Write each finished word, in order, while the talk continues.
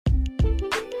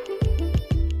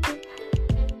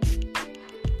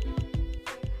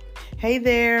Hey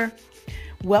there.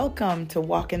 Welcome to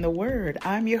Walk in the Word.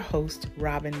 I'm your host,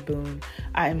 Robin Boone.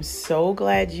 I am so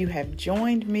glad you have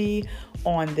joined me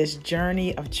on this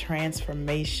journey of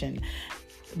transformation.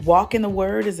 Walk in the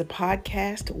Word is a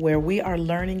podcast where we are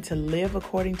learning to live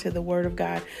according to the Word of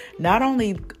God. Not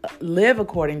only live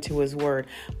according to His Word,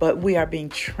 but we are being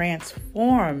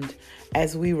transformed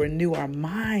as we renew our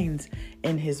minds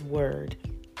in His Word.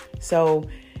 So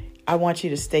I want you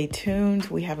to stay tuned.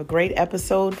 We have a great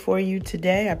episode for you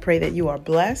today. I pray that you are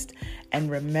blessed, and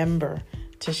remember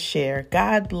to share.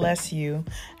 God bless you.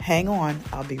 Hang on.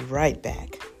 I'll be right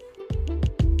back.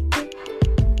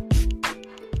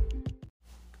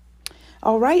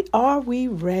 All right. Are we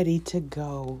ready to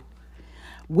go?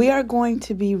 We are going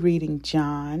to be reading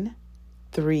John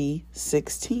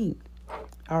 3:16.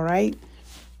 All right.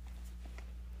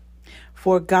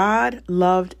 For God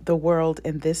loved the world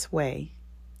in this way.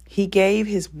 He gave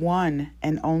His one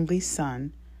and only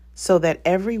Son, so that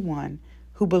everyone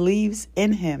who believes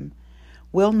in Him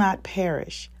will not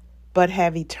perish, but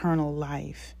have eternal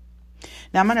life.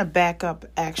 Now, I'm going to back up,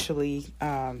 actually,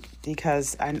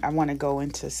 because I want to go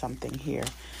into something here.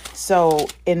 So,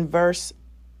 in verses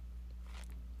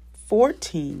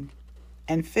 14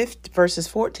 and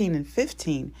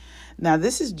 15, now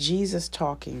this is Jesus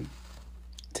talking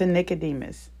to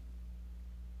Nicodemus.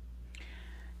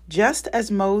 Just as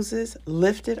Moses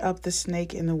lifted up the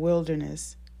snake in the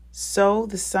wilderness, so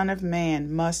the Son of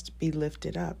Man must be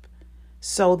lifted up,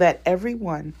 so that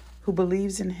everyone who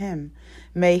believes in Him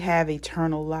may have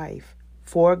eternal life.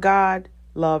 For God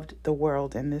loved the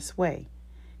world in this way.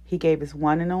 He gave His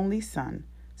one and only Son,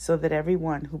 so that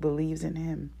everyone who believes in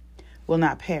Him will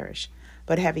not perish,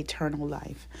 but have eternal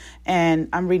life. And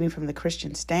I'm reading from the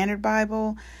Christian Standard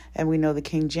Bible, and we know the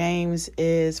King James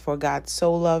is, for God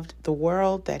so loved the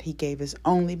world that He gave His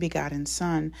only begotten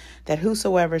Son, that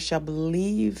whosoever shall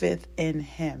believeth in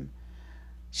Him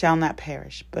shall not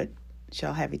perish, but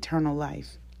shall have eternal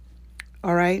life.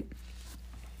 All right.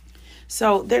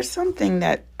 So there's something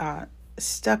that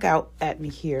stuck out at me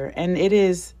here, and it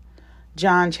is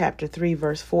John chapter 3,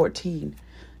 verse 14.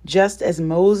 Just as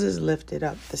Moses lifted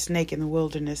up the snake in the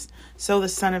wilderness, so the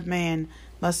Son of Man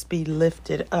must be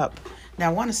lifted up.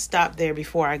 Now, I want to stop there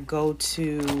before I go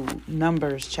to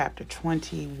Numbers chapter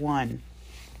 21.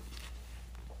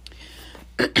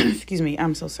 Excuse me,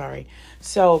 I'm so sorry.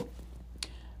 So,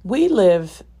 we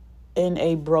live in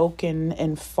a broken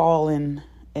and fallen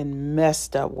and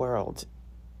messed up world.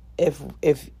 If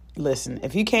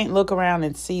you can't look around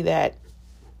and see that,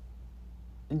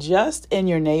 just in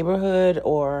your neighborhood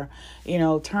or,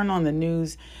 turn on the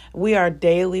news, we are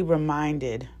daily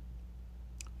reminded,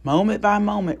 moment by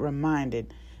moment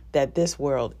reminded, that this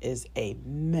world is a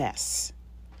mess.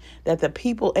 That the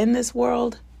people in this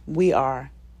world, we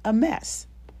are a mess.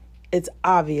 It's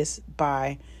obvious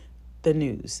by the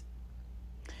news,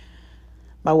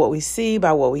 by what we see,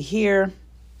 by what we hear,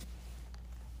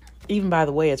 even by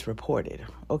the way it's reported.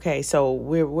 Okay, so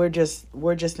we're just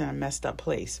in a messed up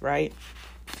place, right?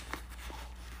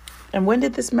 And when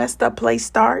did this messed up place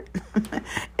start?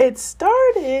 It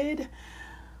started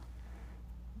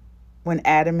when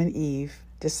Adam and Eve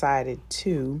decided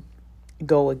to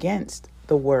go against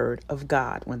the word of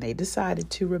God, when they decided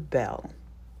to rebel,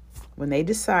 when they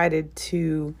decided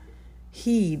to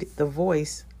heed the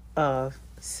voice of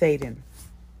Satan,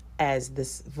 as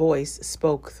this voice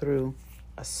spoke through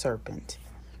a serpent.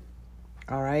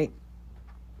 All right.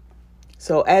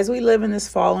 So as we live in this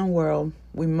fallen world,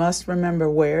 we must remember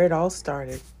where it all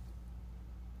started.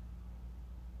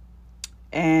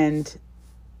 And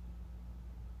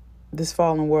this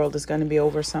fallen world is going to be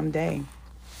over someday.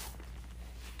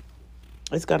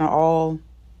 It's going to all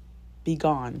be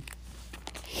gone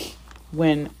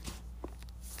when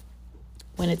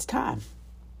it's time.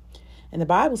 And the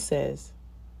Bible says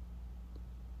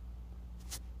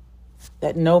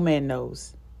that no man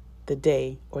knows the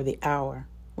day or the hour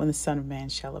when the Son of Man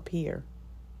shall appear.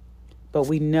 But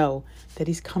we know that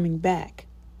He's coming back.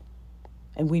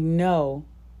 And we know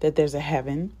that there's a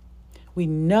heaven. We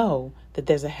know that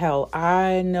there's a hell.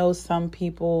 I know some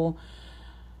people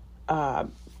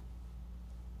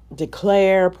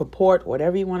purport,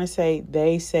 whatever you want to say,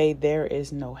 they say there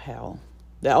is no hell.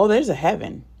 There's a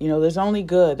heaven. There's only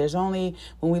good. There's only,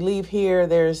 when we leave here,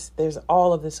 there's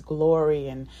all of this glory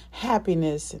and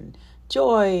happiness and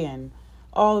joy and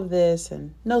all of this,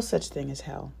 and no such thing as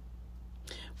hell.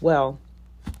 Well,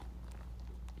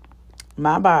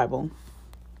 my Bible,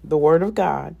 the Word of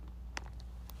God,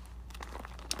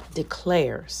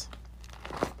 declares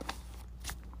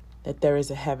that there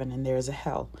is a heaven and there is a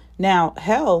hell. Now,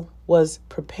 hell was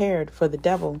prepared for the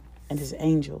devil and his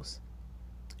angels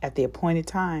at the appointed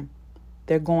time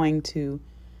they're going to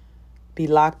be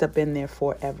locked up in there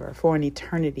forever, for an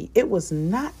eternity. It was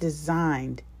not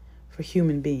designed for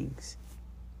human beings.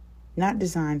 Not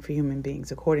designed for human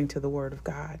beings, according to the word of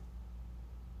God.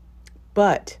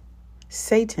 But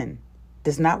Satan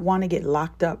does not want to get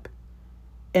locked up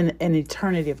in an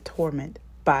eternity of torment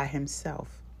by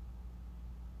himself.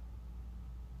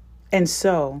 And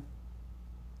so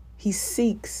he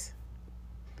seeks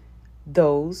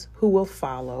those who will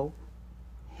follow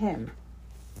him.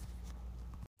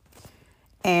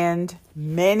 And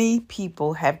many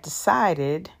people have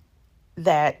decided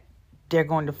that they're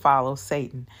going to follow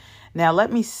Satan. Now,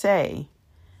 let me say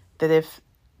that if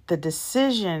the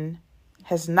decision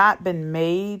has not been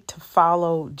made to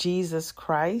follow Jesus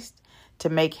Christ, to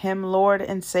make him Lord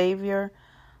and Savior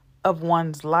of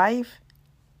one's life,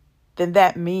 then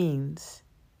that means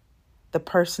the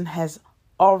person has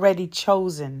already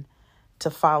chosen to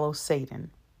follow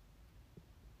Satan.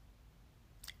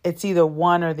 It's either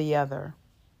one or the other.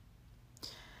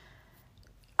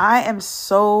 I am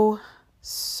so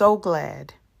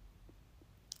glad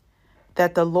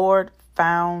that the Lord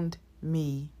found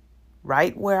me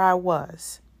right where I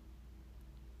was.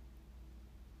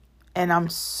 And I'm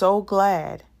so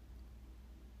glad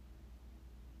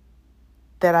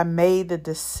that I made the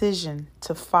decision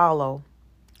to follow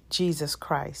Jesus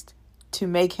Christ, to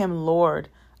make him Lord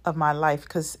of my life,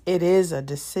 because it is a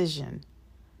decision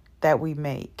that we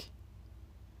make.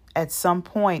 At some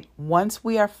point, once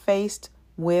we are faced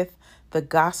with the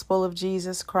gospel of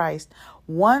Jesus Christ,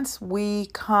 once we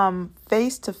come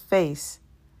face to face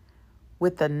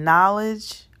with the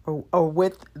knowledge or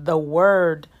with the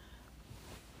word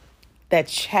that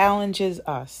challenges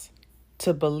us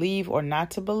to believe or not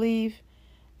to believe,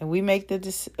 and we make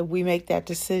that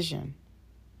decision.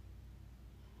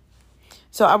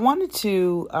 So I wanted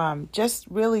to just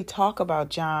really talk about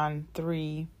John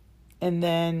 3, and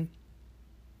then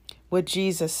what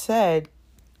Jesus said,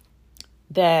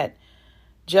 that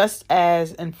just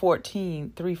as in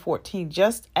 3:14,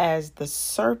 just as the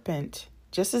serpent,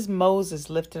 just as Moses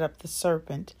lifted up the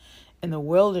serpent in the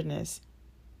wilderness,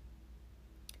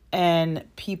 and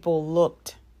people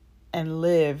looked and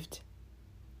lived,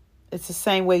 it's the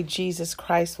same way Jesus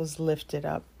Christ was lifted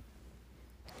up.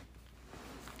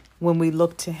 When we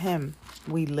look to him,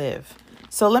 we live.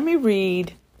 So let me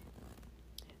read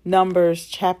Numbers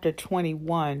chapter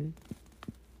 21.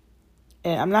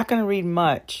 And I'm not going to read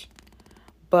much,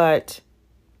 but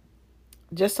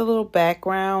just a little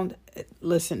background.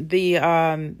 Listen,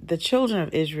 the children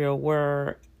of Israel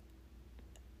were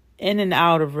in and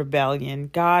out of rebellion.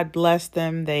 God blessed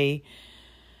them. They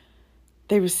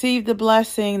received the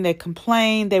blessing. They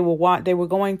complained. They were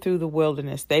going through the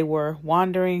wilderness. They were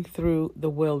wandering through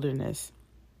the wilderness.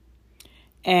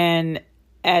 And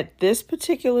at this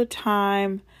particular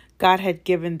time, God had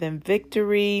given them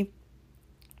victory,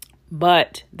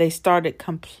 but they started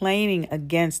complaining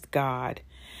against God.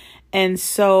 And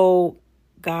so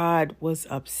God was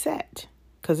upset,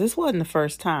 because this wasn't the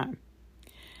first time.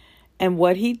 And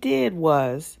what he did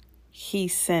was he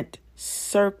sent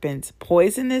serpents,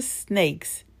 poisonous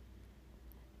snakes,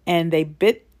 and they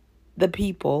bit the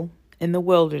people in the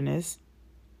wilderness,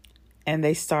 and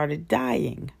they started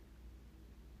dying.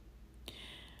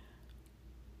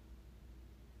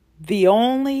 The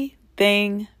only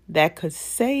thing that could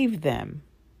save them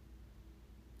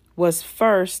was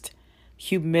first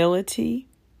humility,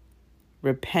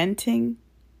 repenting,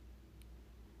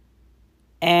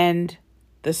 and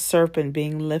the serpent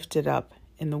being lifted up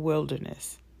in the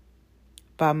wilderness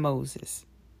by Moses.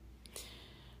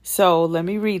 So let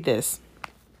me read this.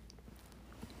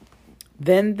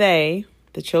 Then they,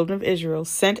 the children of Israel,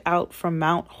 sent out from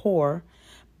Mount Hor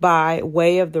by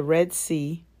way of the Red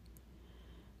Sea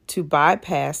to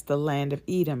bypass the land of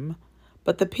Edom,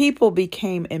 but the people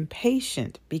became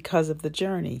impatient because of the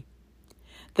journey.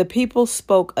 The people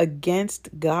spoke against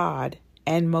God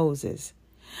and Moses.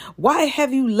 "Why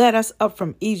have you led us up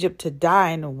from Egypt to die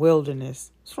in the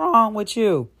wilderness? What's wrong with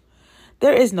you?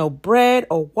 There is no bread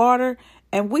or water,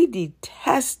 and we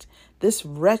detest this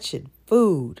wretched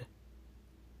food."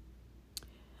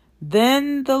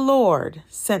 Then the Lord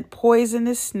sent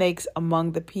poisonous snakes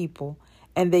among the people,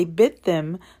 and they bit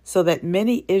them so that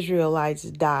many Israelites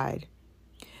died.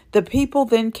 The people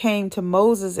then came to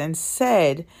Moses and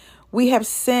said, "We have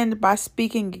sinned by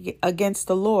speaking against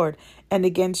the Lord and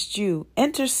against you.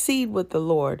 Intercede with the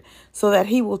Lord so that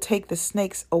he will take the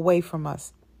snakes away from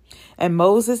us." And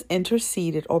Moses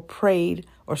interceded or prayed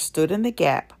or stood in the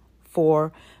gap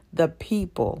for the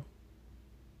people.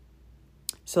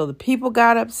 So the people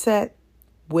got upset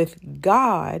with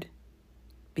God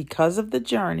because of the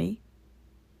journey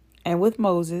and with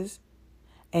Moses.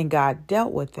 And God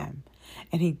dealt with them.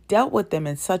 And he dealt with them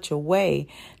in such a way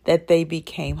that they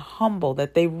became humble,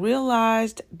 that they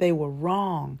realized they were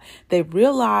wrong. They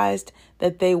realized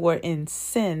that they were in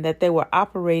sin, that they were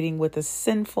operating with a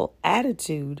sinful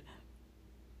attitude.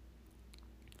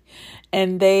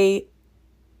 And they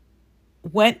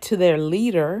went to their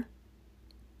leader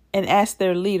and asked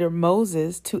their leader,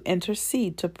 Moses, to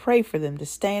intercede, to pray for them, to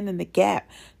stand in the gap,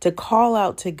 to call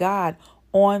out to God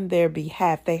on their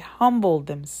behalf. They humbled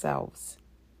themselves.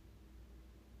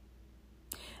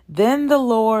 Then the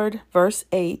Lord, verse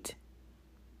 8,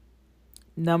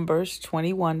 Numbers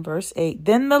 21, verse 8.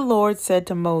 Then the Lord said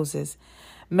to Moses,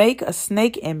 make a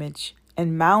snake image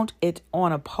and mount it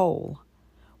on a pole.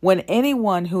 When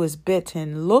anyone who is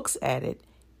bitten looks at it,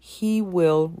 he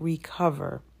will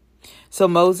recover. So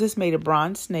Moses made a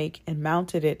bronze snake and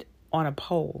mounted it on a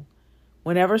pole.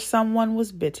 Whenever someone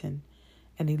was bitten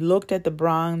and he looked at the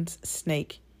bronze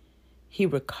snake, he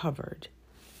recovered.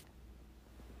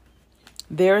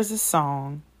 There is a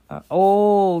song,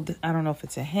 old, I don't know if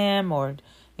it's a hymn or,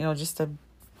 just a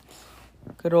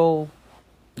good old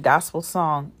gospel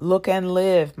song. Look and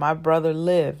live, my brother,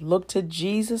 live. Look to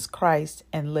Jesus Christ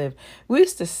and live. We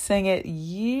used to sing it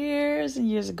years and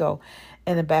years ago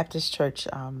in the Baptist church,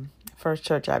 first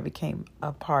church I became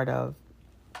a part of.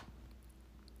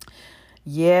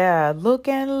 Yeah, look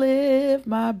and live,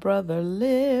 my brother,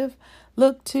 live.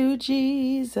 Look to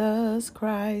Jesus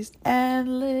Christ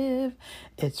and live.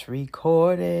 It's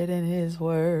recorded in his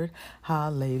word.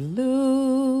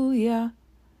 Hallelujah.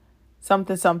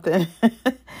 Something.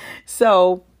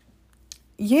 So,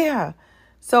 yeah.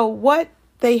 So what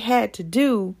they had to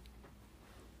do,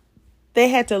 they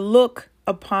had to look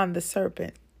upon the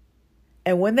serpent.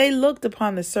 And when they looked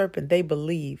upon the serpent, they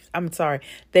believed.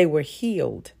 They were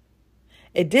healed.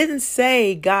 It didn't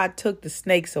say God took the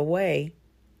snakes away.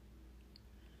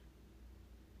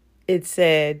 It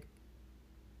said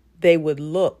they would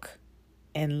look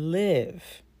and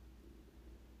live.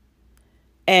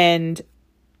 And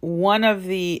one of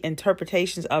the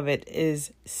interpretations of it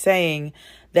is saying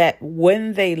that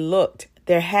when they looked,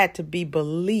 there had to be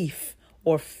belief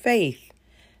or faith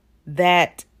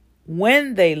that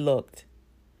when they looked,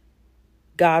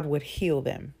 God would heal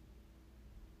them.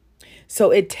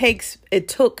 So it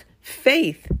took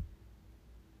faith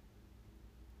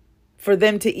for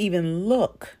them to even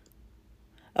look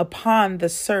upon the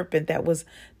serpent that was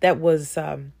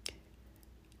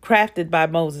crafted by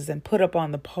Moses and put up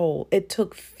on the pole. It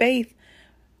took faith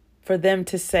for them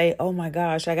to say, oh my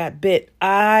gosh, I got bit.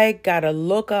 I got to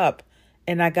look up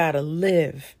and I got to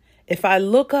live. If I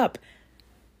look up,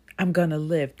 I'm going to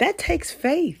live. That takes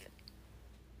faith.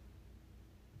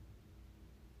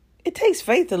 It takes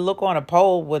faith to look on a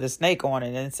pole with a snake on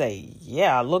it and say,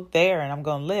 yeah, I look there and I'm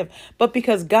going to live. But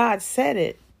because God said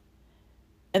it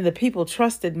and the people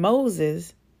trusted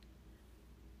Moses,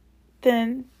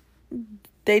 then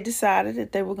they decided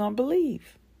that they were going to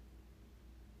believe.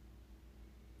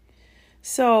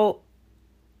 So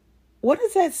what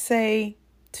does that say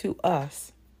to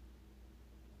us?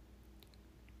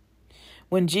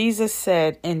 When Jesus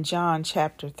said in John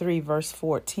chapter 3, verse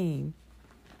 14,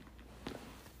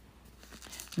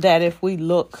 that if we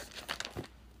look,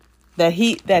 that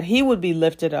he would be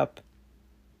lifted up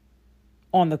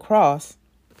on the cross.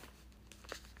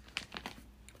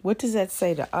 What does that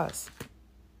say to us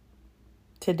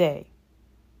today?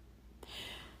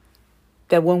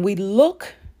 That when we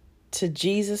look to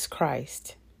Jesus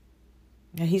Christ,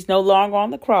 and he's no longer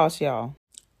on the cross, y'all,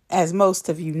 as most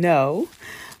of you know.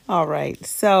 All right.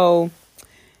 So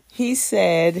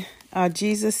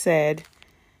Jesus said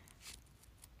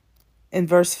in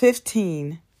verse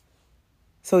 15,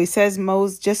 so he says,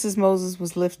 just as Moses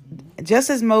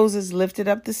lifted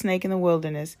up the snake in the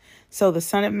wilderness, so the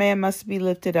Son of Man must be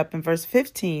lifted up. In verse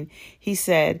 15, he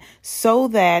said, so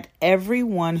that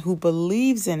everyone who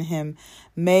believes in him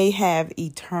may have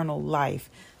eternal life.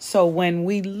 So when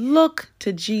we look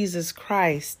to Jesus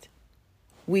Christ,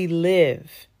 we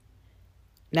live.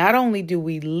 Not only do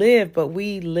we live, but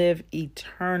we live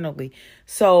eternally.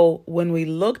 So when we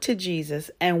look to Jesus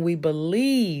and we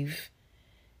believe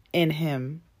in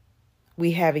him,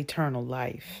 we have eternal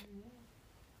life.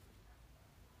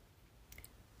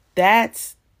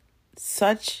 That's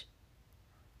such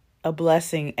a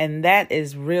blessing. And that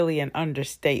is really an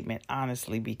understatement,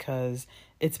 honestly, because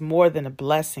it's more than a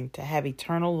blessing to have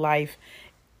eternal life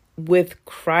with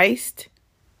Christ.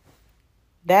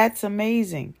 That's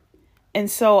amazing. And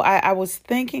so I was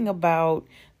thinking about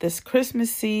this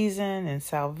Christmas season and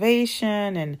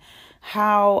salvation and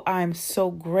how I'm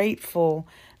so grateful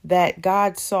that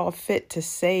God saw fit to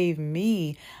save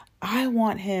me. I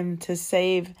want him to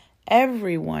save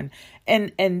Everyone.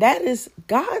 And that is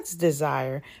God's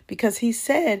desire, because he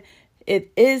said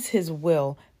it is his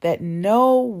will that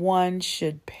no one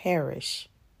should perish.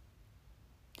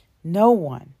 No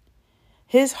one.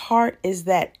 His heart is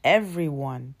that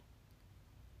everyone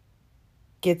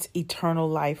gets eternal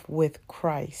life with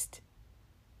Christ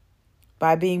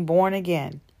by being born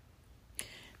again.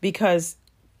 Because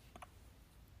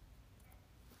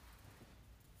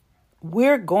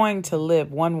we're going to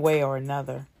live one way or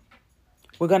another.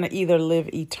 We're going to either live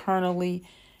eternally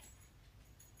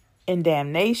in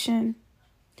damnation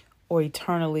or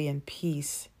eternally in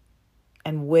peace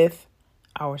and with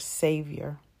our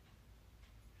Savior.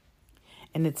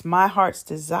 And it's my heart's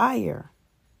desire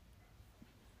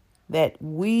that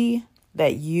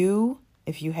you,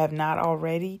 if you have not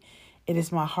already, it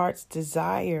is my heart's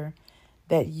desire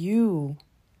that you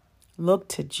look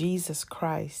to Jesus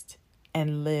Christ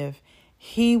and live.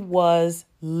 He was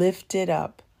lifted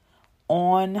up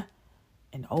on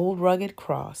an old rugged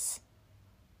cross.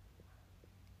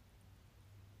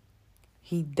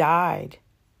 He died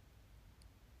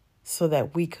so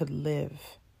that we could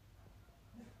live.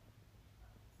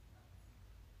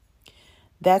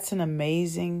 That's an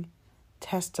amazing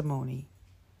testimony.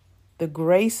 The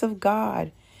grace of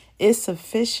God is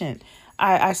sufficient.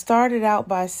 I started out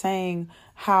by saying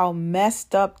how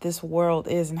messed up this world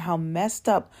is and how messed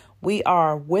up we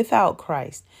are without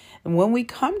Christ. And when we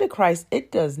come to Christ,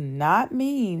 it does not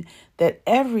mean that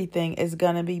everything is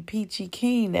going to be peachy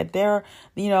keen, that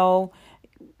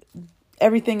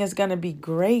everything is going to be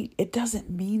great. It doesn't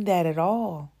mean that at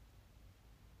all.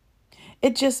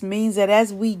 It just means that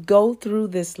as we go through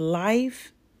this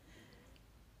life,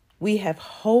 we have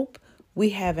hope,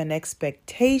 we have an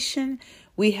expectation,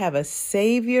 we have a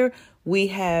Savior, we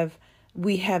have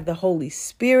the Holy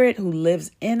Spirit who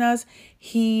lives in us.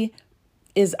 He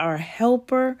is our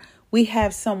helper. We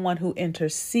have someone who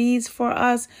intercedes for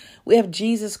us. We have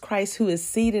Jesus Christ who is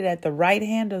seated at the right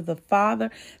hand of the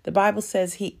Father. The Bible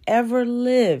says he ever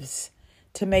lives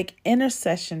to make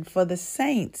intercession for the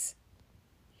saints.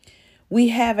 We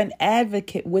have an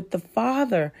advocate with the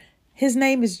Father. His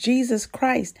name is Jesus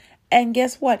Christ. And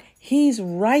guess what? He's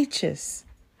righteous.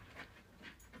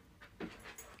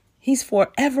 He's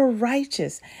forever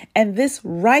righteous. And this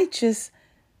righteous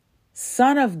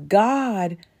Son of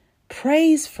God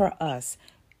prays for us.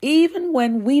 Even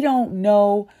when we don't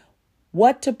know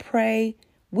what to pray,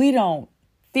 we don't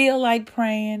feel like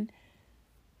praying,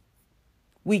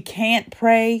 we can't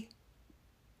pray.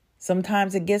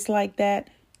 Sometimes it gets like that.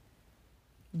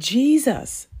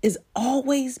 Jesus is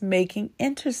always making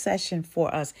intercession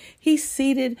for us. He's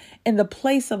seated in the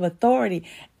place of authority.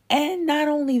 And not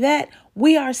only that,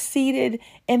 we are seated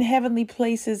in heavenly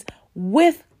places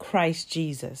with Christ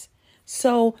Jesus.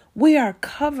 So we are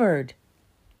covered.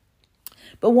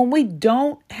 But when we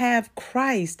don't have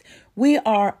Christ, we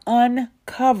are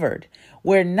uncovered.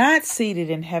 We're not seated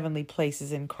in heavenly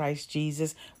places in Christ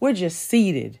Jesus. We're just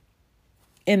seated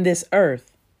in this earth.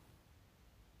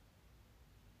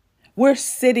 We're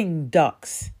sitting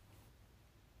ducks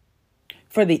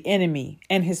for the enemy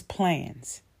and his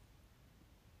plans.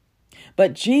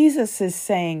 But Jesus is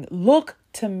saying, look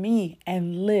to me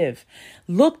and live.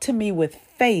 Look to me with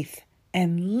faith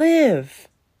and live.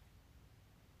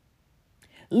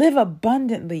 Live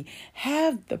abundantly.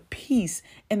 Have the peace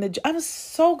and the joy. I'm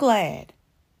so glad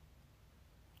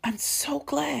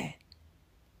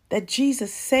that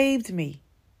Jesus saved me.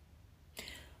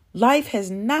 Life has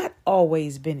not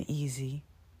always been easy.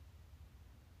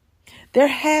 There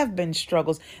have been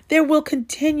struggles. There will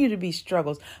continue to be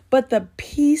struggles. But the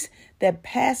peace that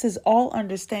passes all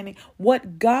understanding,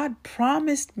 what God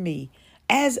promised me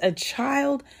as a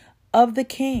child of the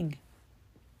King,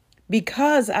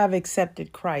 because I've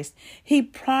accepted Christ, he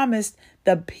promised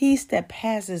the peace that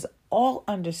passes all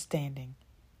understanding.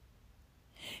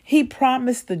 He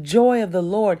promised the joy of the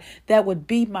Lord that would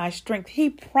be my strength. He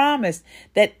promised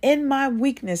that in my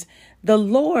weakness, the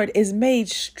Lord is made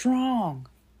strong.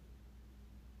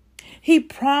 He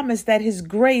promised that his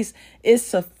grace is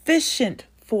sufficient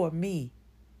for me.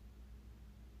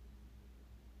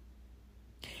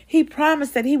 He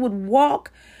promised that he would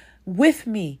walk with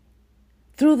me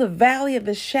through the valley of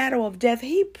the shadow of death.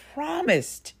 He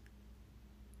promised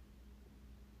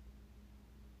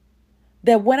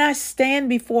that when I stand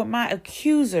before my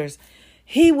accusers,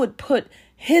 he would put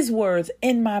his words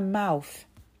in my mouth.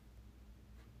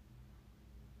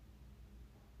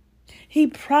 He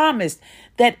promised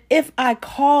that if I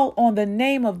call on the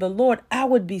name of the Lord, I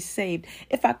would be saved.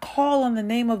 If I call on the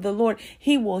name of the Lord,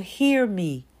 he will hear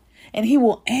me. and he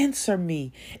will answer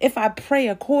me. If I pray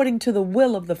according to the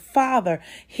will of the Father,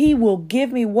 he will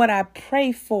give me what I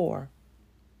pray for.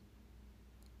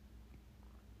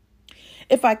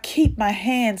 If I keep my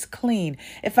hands clean,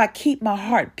 if I keep my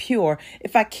heart pure,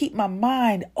 if I keep my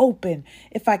mind open,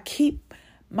 if I keep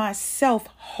myself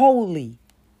holy,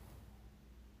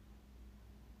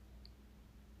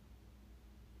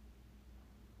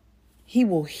 he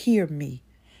will hear me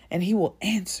and he will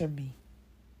answer me.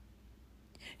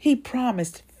 He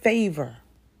promised favor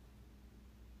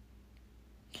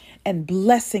and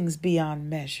blessings beyond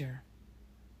measure.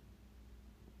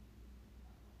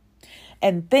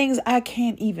 And things I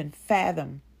can't even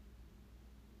fathom.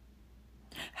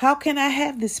 How can I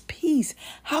have this peace?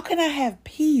 How can I have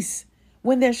peace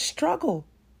when there's struggle?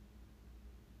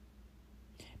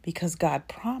 Because God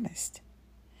promised,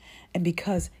 and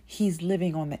because he's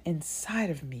living on the inside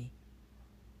of me.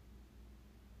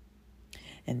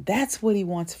 And that's what he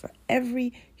wants for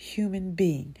every human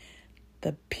being.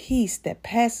 The peace that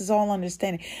passes all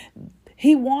understanding.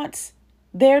 He wants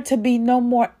there to be no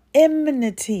more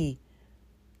enmity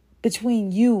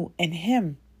between you and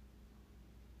him,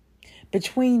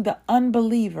 between the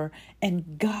unbeliever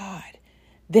and God.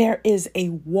 There is a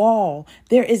wall.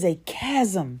 There is a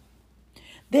chasm.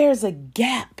 There's a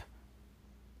gap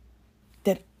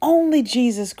that only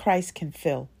Jesus Christ can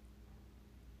fill.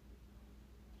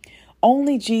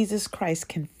 Only Jesus Christ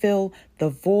can fill the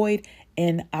void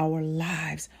in our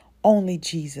lives. Only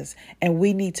Jesus. And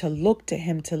we need to look to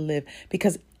him to live,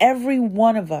 because every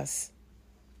one of us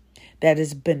that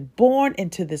has been born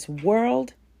into this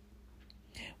world,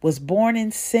 was born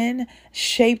in sin,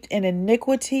 shaped in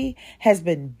iniquity, has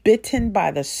been bitten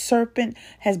by the serpent,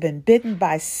 has been bitten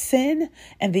by sin,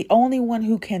 and the only one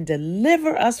who can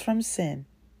deliver us from sin,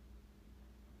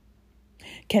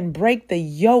 can break the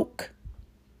yoke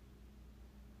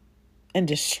and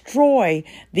destroy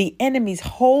the enemy's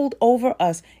hold over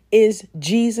us, is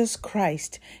Jesus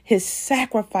Christ. His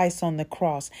sacrifice on the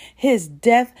cross, his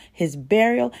death, his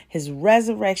burial, his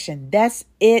resurrection. That's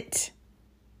it.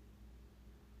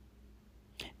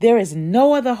 There is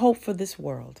no other hope for this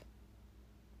world.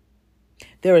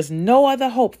 There is no other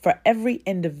hope for every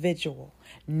individual.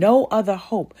 No other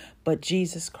hope but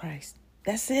Jesus Christ.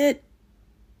 That's it.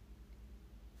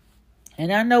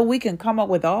 And I know we can come up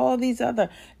with all these other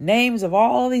names of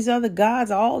all these other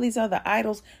gods, all these other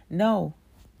idols. No,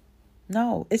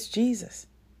 it's Jesus.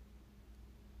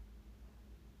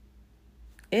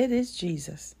 It is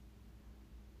Jesus.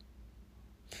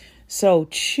 So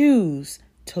choose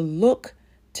to look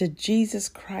to Jesus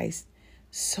Christ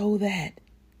so that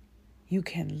you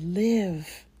can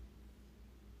live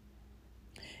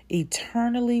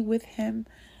eternally with him,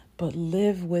 but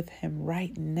live with him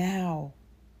right now.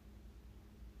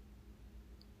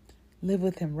 Live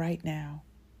with him right now.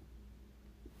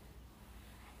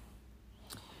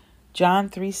 John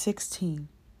 3:16.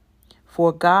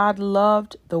 For God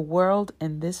loved the world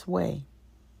in this way.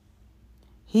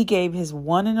 He gave his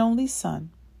one and only Son,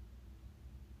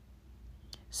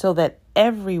 so that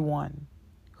everyone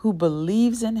who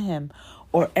believes in him,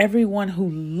 or everyone who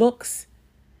looks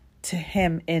to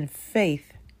him in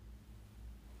faith,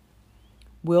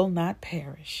 will not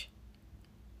perish,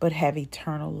 but have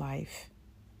eternal life.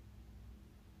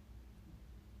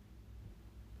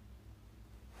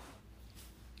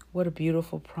 What a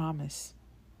beautiful promise.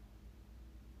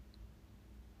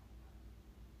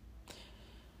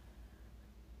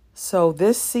 So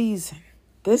this season,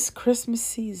 this Christmas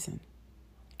season,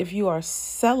 if you are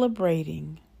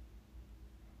celebrating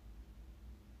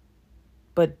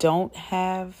but don't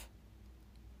have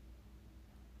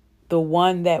the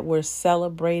one that we're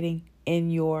celebrating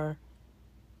in your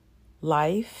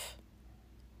life,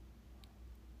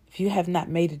 if you have not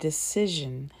made a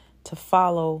decision to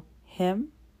follow him,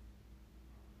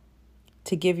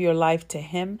 to give your life to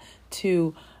him,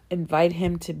 to invite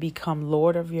him to become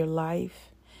Lord of your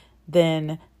life,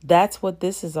 then that's what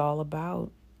this is all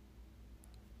about.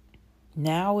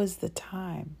 Now is the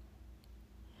time.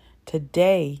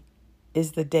 Today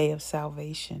is the day of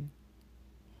salvation.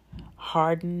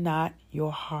 Harden not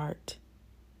your heart.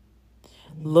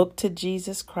 Look to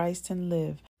Jesus Christ and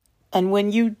live. And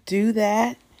when you do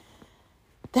that,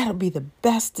 that'll be the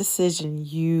best decision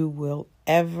you will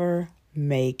ever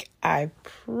make. I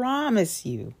promise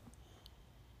you.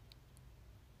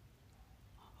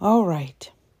 All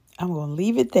right. I'm going to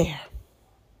leave it there.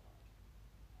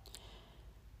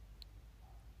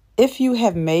 If you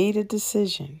have made a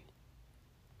decision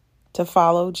to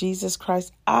follow Jesus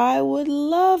Christ, I would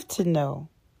love to know.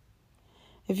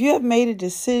 If you have made a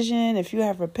decision, if you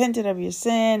have repented of your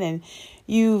sin and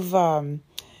you've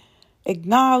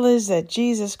acknowledge that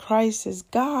Jesus Christ is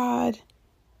God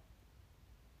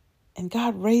and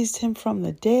God raised him from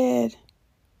the dead,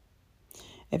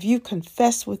 if you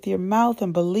confess with your mouth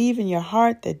and believe in your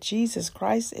heart that Jesus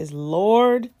Christ is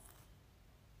Lord,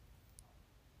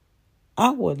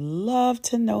 I would love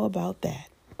to know about that,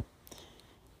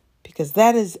 because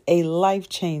that is a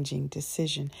life-changing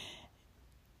decision.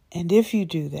 And if you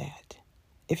do that,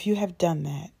 if you have done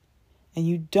that, and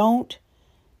you don't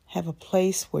have a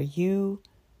place where you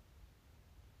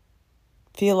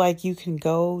feel like you can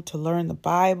go to learn the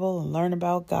Bible and learn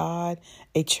about God,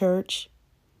 a church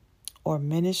or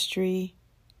ministry,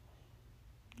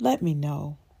 let me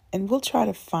know, and we'll try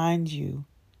to find you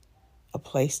a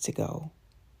place to go.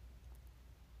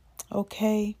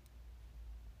 Okay?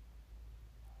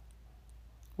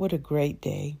 What a great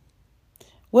day.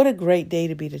 What a great day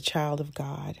to be the child of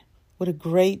God. What a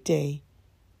great day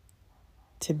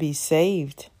to be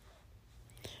saved.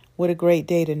 What a great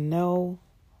day to know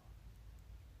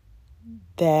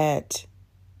that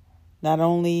not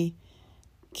only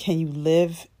can you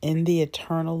live in the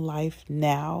eternal life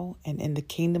now and in the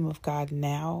kingdom of God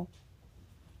now,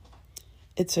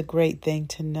 it's a great thing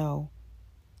to know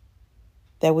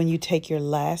that when you take your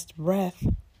last breath,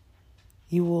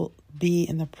 you will be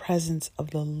in the presence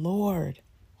of the Lord.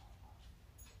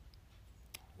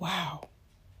 Wow.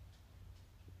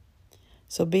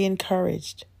 So be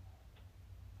encouraged.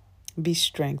 Be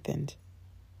strengthened.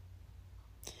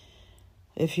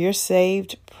 If you're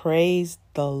saved, praise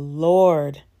the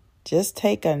Lord. Just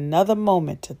take another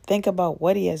moment to think about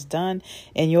what he has done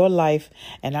in your life.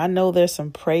 And I know there's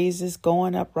some praises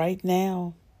going up right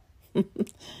now.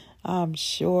 I'm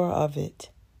sure of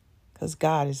it, because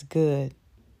God is good.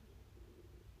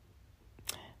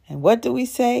 And what do we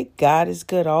say? God is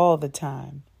good all the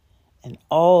time. And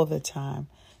all the time,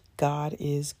 God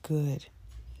is good.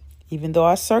 Even though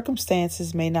our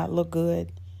circumstances may not look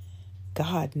good,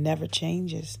 God never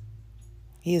changes.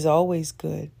 He is always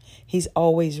good. He's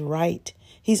always right.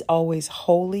 He's always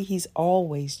holy. He's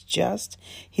always just.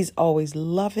 He's always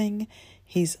loving.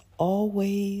 He's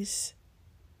always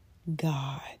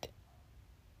God.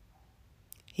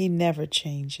 He never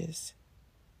changes.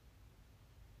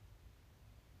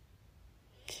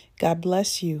 God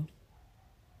bless you.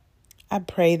 I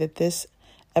pray that this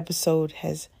episode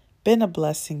has been a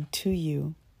blessing to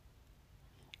you.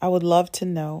 I would love to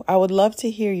know. I would love to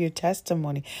hear your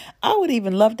testimony. I would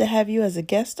even love to have you as a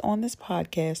guest on this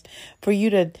podcast for you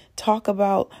to talk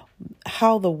about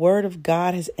how the Word of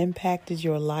God has impacted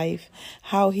your life,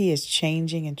 how He is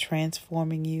changing and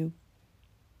transforming you.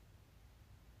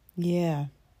 Yeah.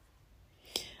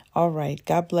 All right.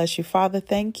 God bless you. Father,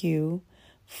 thank you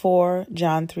for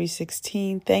John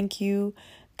 3:16. Thank you,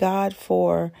 God,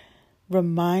 for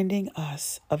reminding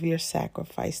us of your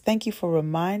sacrifice. Thank you for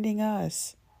reminding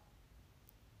us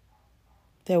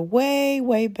that way,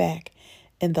 way back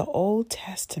in the Old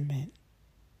Testament,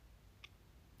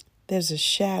 there's a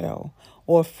shadow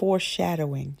or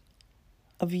foreshadowing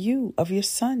of you, of your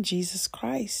Son, Jesus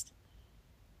Christ,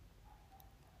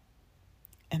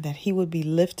 and that He would be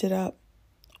lifted up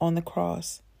on the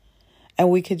cross, and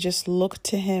we could just look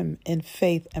to Him in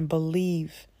faith and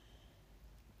believe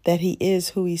that He is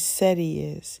who He said He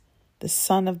is, the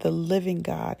Son of the living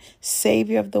God,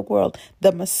 Savior of the world,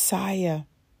 the Messiah.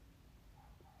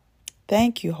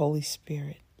 Thank you, Holy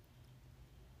Spirit.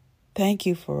 Thank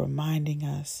you for reminding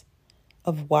us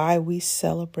of why we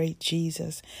celebrate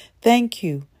Jesus. Thank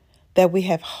you that we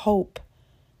have hope,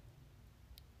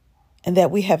 and that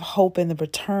we have hope in the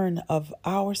return of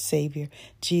our Savior,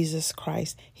 Jesus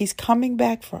Christ. He's coming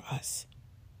back for us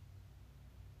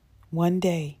one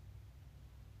day.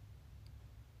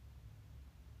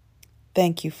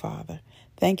 Thank you, Father.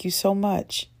 Thank you so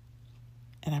much.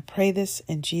 And I pray this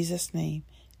in Jesus' name.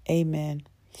 Amen.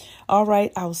 All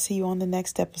right, I will see you on the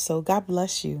next episode. God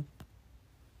bless you.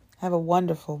 Have a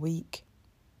wonderful week.